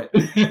all for it,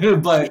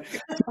 but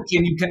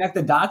can you connect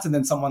the dots? And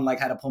then someone like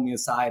had to pull me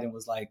aside and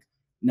was like,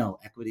 "No,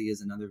 equity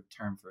is another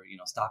term for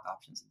stock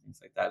options and things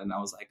like that." And I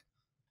was like,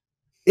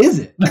 "Is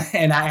it?"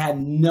 And I had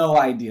no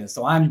idea.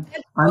 So I'm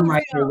that's so I'm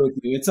right there real. with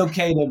you. It's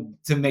okay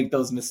to make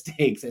those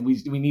mistakes, and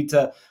we need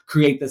to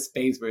create the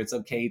space where it's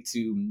okay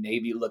to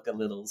maybe look a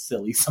little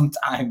silly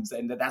sometimes,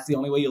 and that's the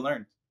only way you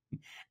learn.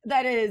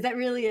 That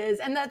really is.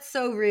 And that's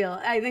so real.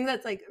 I think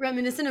that's like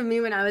reminiscent of me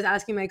when I was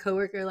asking my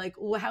coworker, like,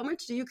 well, how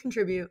much do you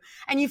contribute?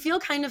 And you feel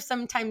kind of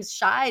sometimes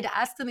shy to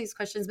ask them these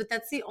questions, but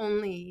that's the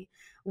only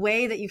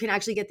way that you can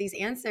actually get these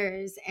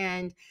answers.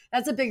 And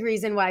that's a big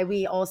reason why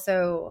we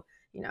also,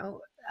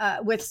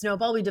 with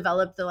Snowball, we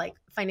developed the like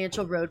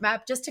financial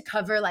roadmap just to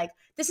cover like,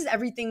 this is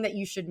everything that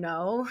you should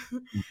know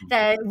Mhm,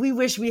 that we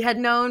wish we had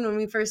known when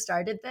we first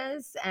started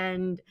this.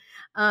 And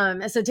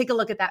so take a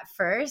look at that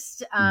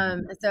first.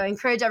 mhm. So I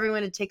encourage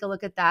everyone to take a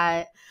look at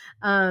that.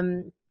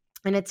 Um,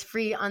 and it's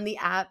free on the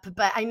app.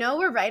 But I know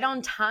we're right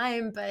on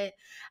time, but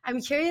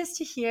I'm curious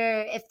to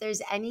hear if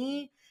there's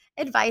any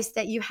advice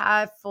that you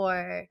have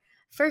for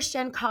first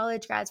gen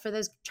college grads, for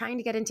those trying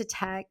to get into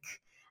tech,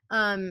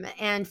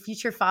 and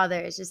future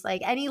fathers, just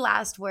like any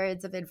last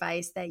words of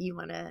advice that you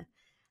want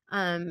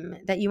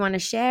to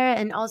share,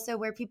 and also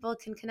where people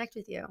can connect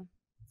with you.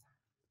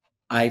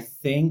 I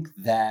think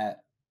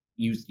that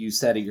you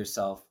said it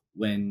yourself,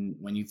 when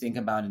you think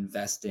about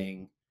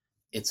investing,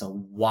 it's a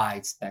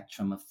wide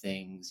spectrum of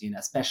things,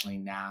 especially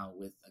now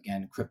with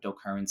again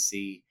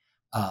cryptocurrency.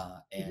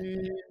 And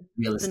Mhm.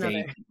 real It's another.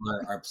 estate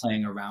people are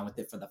playing around with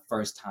it for the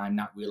first time,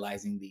 not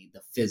realizing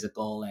the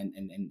physical and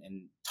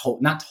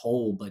not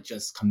toll, but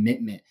just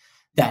commitment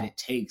that it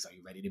takes. Are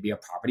you ready to be a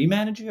property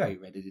manager? Are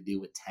you ready to deal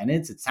with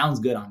tenants? It sounds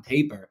good on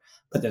paper,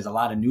 but there's a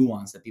lot of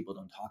nuance that people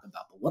don't talk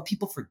about. But what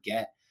people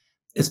forget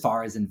as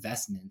far as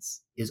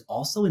investments is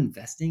also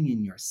investing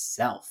in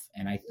yourself.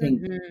 And I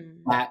think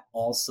Mhm. that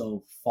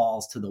also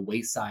falls to the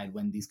wayside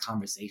when these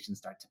conversations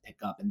start to pick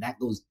up. And that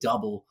goes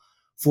double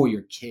for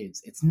your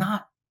kids. It's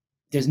not,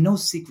 there's no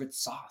secret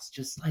sauce.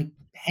 Just like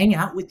hang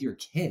out with your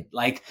kid.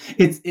 Like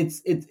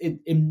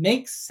it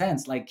makes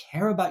sense. Like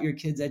care about your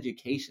kid's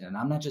education. And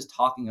I'm not just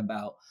talking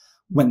about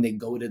when they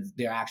go to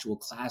their actual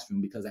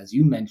classroom, because as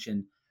you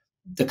mentioned,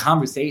 the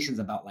conversations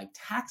about like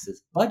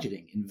taxes,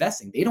 budgeting,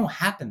 investing, they don't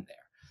happen there.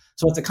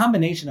 So it's a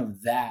combination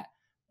of that.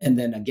 And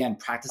then again,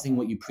 practicing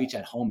what you preach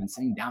at home and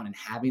sitting down and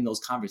having those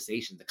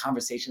conversations, the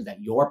conversations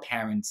that your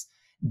parents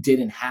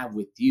didn't have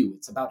with you.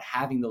 It's about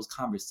having those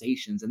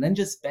conversations and then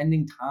just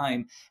spending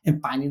time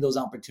and finding those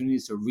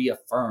opportunities to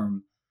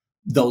reaffirm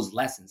those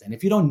lessons. And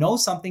if you don't know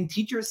something,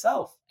 teach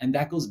yourself. And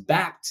that goes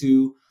back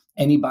to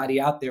anybody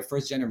out there,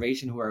 first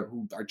generation, who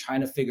are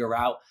trying to figure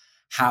out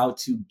how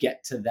to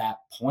get to that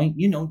point.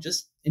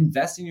 Just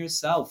invest in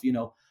yourself.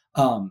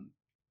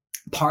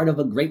 Part of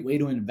a great way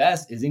to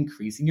invest is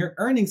increasing your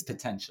earnings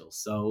potential.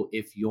 So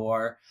if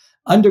you're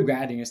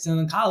undergrad and you're still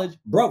in college,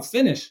 bro,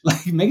 finish.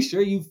 Like make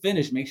sure you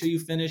finish. Make sure you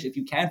finish. If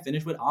you can,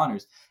 finish with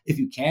honors. If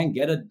you can,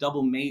 get a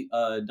double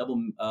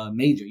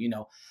major.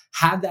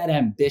 Have that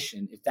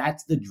ambition. If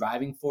that's the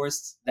driving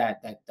force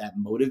that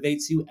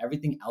motivates you,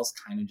 everything else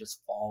kind of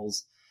just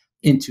falls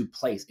into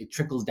place. It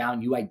trickles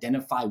down. You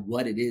identify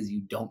what it is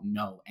you don't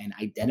know, and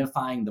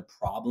identifying the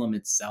problem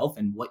itself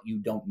and what you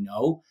don't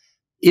know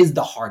is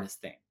the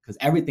hardest thing, because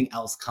everything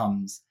else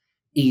comes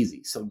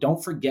easy. So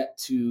don't forget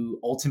to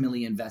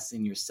ultimately invest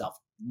in yourself.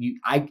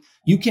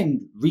 You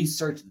can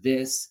research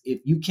this. If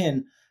you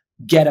can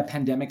get a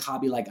pandemic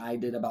hobby like I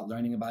did about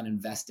learning about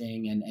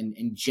investing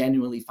and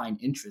genuinely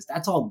find interest,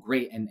 that's all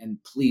great. And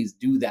please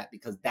do that,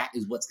 because that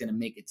is what's going to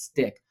make it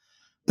stick.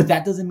 But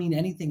that doesn't mean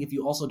anything if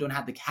you also don't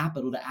have the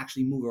capital to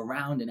actually move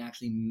around and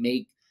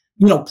actually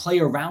play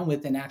around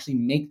with and actually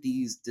make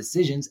these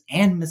decisions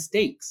and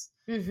mistakes.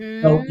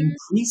 So Mhm.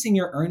 increasing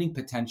your earning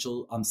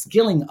potential,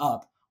 skilling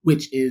up,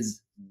 which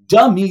is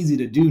dumb easy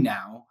to do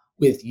now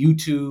with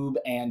YouTube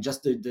and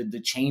just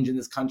the change in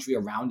this country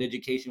around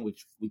education,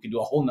 which we could do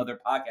a whole nother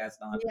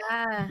podcast on.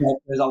 Yeah. But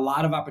there's a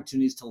lot of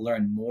opportunities to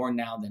learn more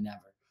now than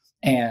ever.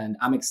 And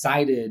I'm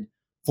excited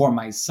for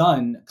my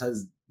son,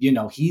 because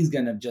he's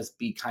gonna just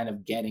be kind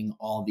of getting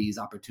all these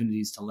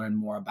opportunities to learn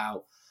more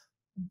about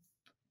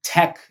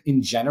tech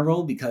in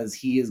general, because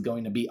he is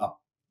going to be a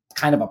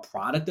kind of a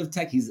product of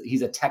tech.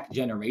 He's a tech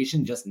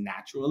generation just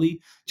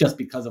naturally, just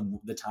because of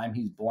the time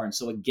he's born.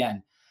 So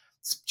again,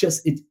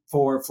 just it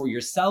for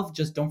yourself,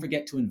 just don't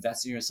forget to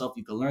invest in yourself.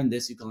 You can learn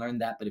this, you can learn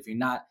that, but if you're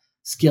not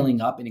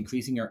skilling up and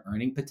increasing your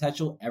earning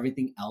potential,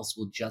 everything else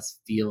will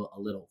just feel a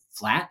little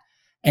flat.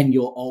 And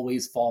you'll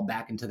always fall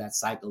back into that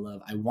cycle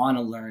of, I want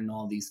to learn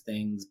all these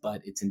things,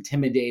 but it's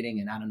intimidating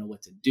and I don't know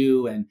what to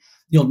do. And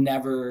you'll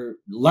never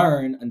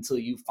learn until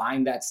you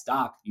find that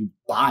stock, you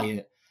buy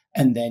it,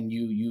 and then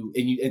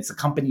it's a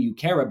company you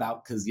care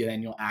about, because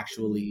then you'll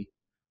actually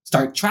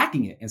start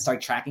tracking it and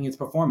start tracking its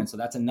performance. So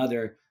that's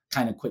another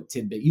kind of quick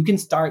tidbit. You can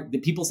start. The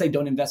people say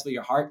don't invest with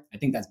your heart. I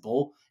think that's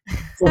bull.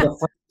 For the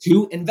first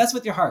two, invest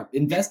with your heart.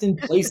 Invest in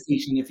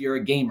PlayStation if you're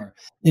a gamer.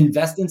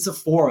 Invest in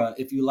Sephora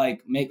if you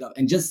like makeup,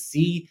 and just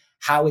see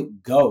how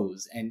it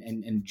goes, and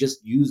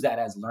just use that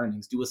as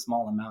learnings. Do a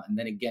small amount, and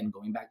then again,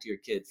 going back to your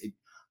kids,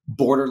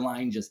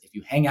 borderline, just if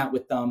you hang out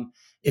with them,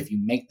 if you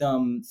make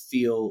them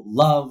feel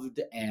loved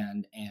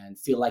and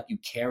feel like you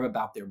care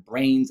about their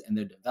brains and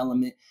their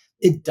development,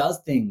 it does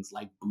things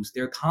like boost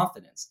their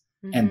confidence.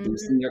 And Mhm.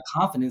 boosting their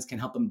confidence can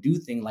help them do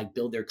things like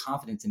build their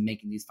confidence in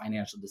making these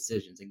financial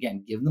decisions.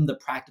 Again, give them the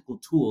practical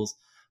tools,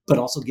 but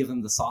also give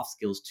them the soft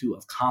skills too,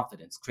 of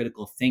confidence,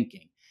 critical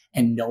thinking,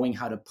 and knowing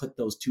how to put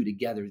those two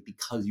together,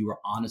 because you were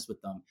honest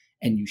with them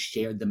and you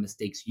shared the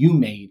mistakes you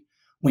made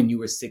when you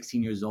were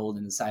 16 years old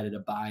and decided to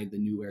buy the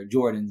new Air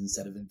Jordans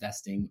instead of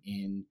investing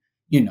in,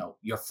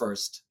 your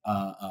first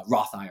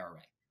Roth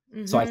IRA.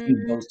 So I think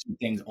Mhm. those two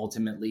things,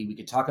 ultimately, we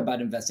could talk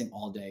about investing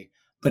all day,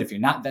 but if you're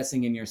not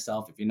investing in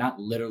yourself, if you're not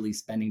literally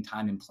spending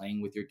time and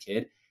playing with your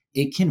kid,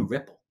 it can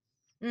ripple,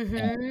 and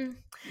Mhm.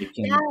 it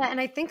Yeah, can. and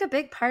I think a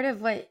big part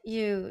of what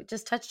you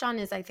just touched on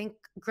is I think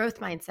growth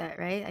mindset,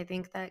 right? I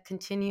think that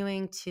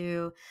continuing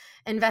to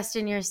invest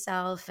in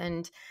yourself,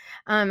 and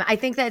I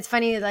think that it's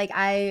funny. Like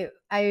I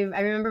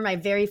remember my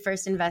very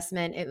first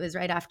investment. It was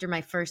right after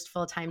my first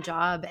full time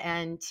job,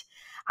 and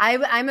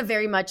I'm a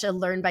very much a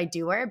learn by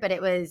doer. But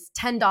it was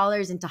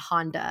 $10 into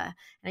Honda,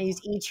 and I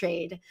used E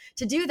Trade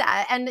to do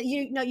that. And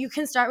you know you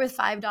can start with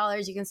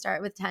 $5, you can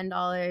start with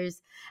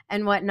 $10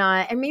 and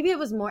whatnot. And maybe it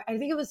was more. I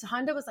think it was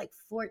Honda was like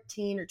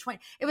 14 or 20.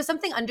 It was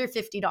something under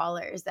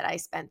 $50 that I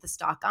spent the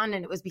stock on.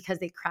 And it was because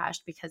they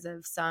crashed because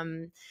of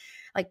some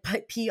like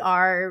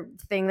PR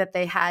thing that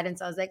they had. And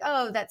so I was like,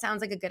 oh, that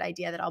sounds like a good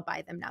idea, that I'll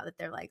buy them now that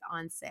they're like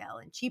on sale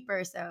and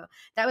cheaper. So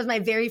that was my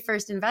very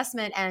first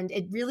investment. And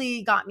it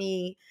really got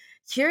me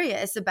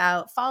curious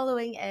about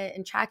following it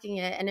and tracking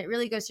it. And it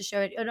really goes to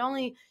show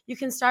you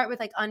can start with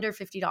like under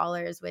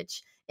 $50,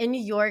 which in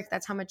New York,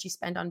 that's how much you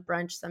spend on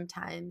brunch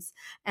sometimes.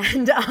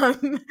 And It's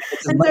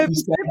as and much so if you you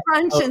spend skip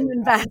brunch and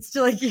invest,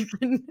 like you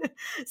can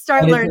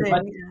start and it's as much learning.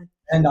 as you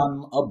spend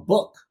on a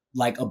book,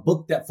 like a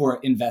book that for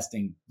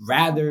investing.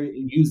 Rather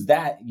use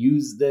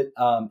the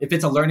if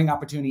it's a learning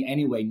opportunity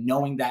anyway,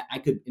 knowing that I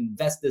could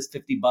invest this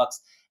 $50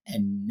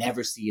 and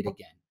never see it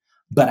again.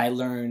 But I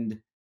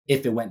learned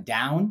if it went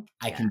down,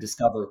 I Yeah. can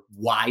discover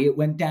why it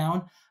went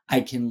down. I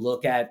can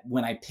look at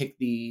when I pick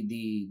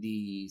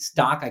the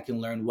stock, I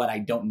can learn what I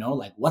don't know,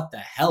 like what the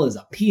hell is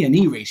a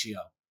P&E ratio,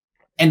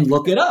 and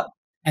look it up.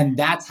 And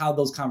that's how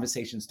those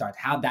conversations start.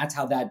 That's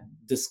how that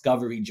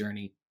discovery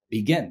journey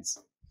begins.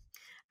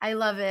 I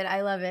love it.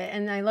 I love it.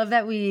 And I love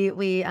that we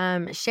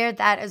shared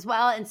that as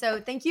well. And so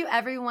thank you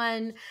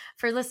everyone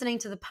for listening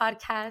to the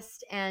podcast.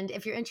 And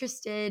if you're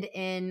interested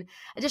in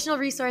additional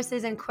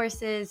resources and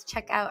courses,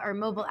 check out our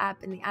mobile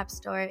app in the App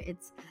Store.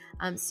 It's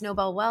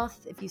Snowball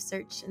Wealth if you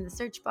search in the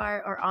search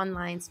bar, or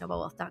online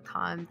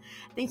snowballwealth.com.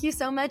 Thank you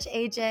so much,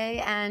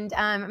 AJ. And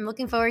I'm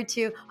looking forward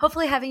to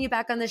hopefully having you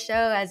back on the show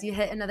as you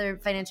hit another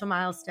financial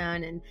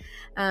milestone.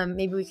 And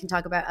maybe we can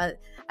talk about,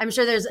 I'm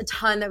sure there's a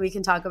ton that we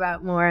can talk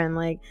about more, and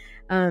like,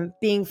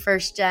 being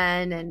first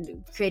gen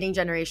and creating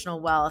generational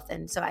wealth.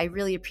 And so I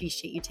really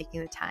appreciate you taking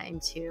the time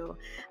to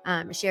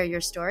share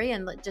your story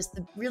and just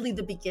really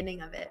the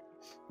beginning of it.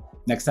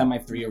 Next time my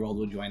 3-year-old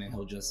will join, and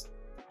he'll just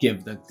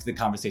give the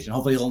conversation.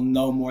 Hopefully he'll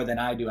know more than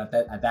I do at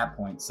that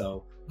point.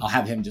 So I'll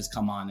have him just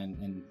come on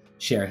and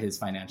share his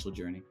financial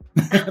journey.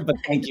 But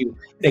thank you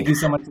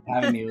so much for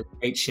having me. It was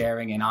great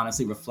sharing and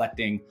honestly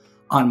reflecting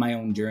on my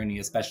own journey,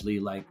 especially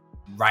like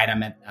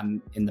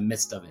I'm in the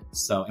midst of it.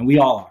 So, and we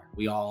all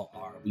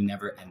are, we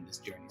never end this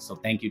journey. So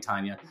thank you,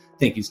 Tanya.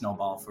 Thank you,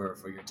 Snowball,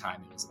 for your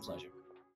time. It was a pleasure.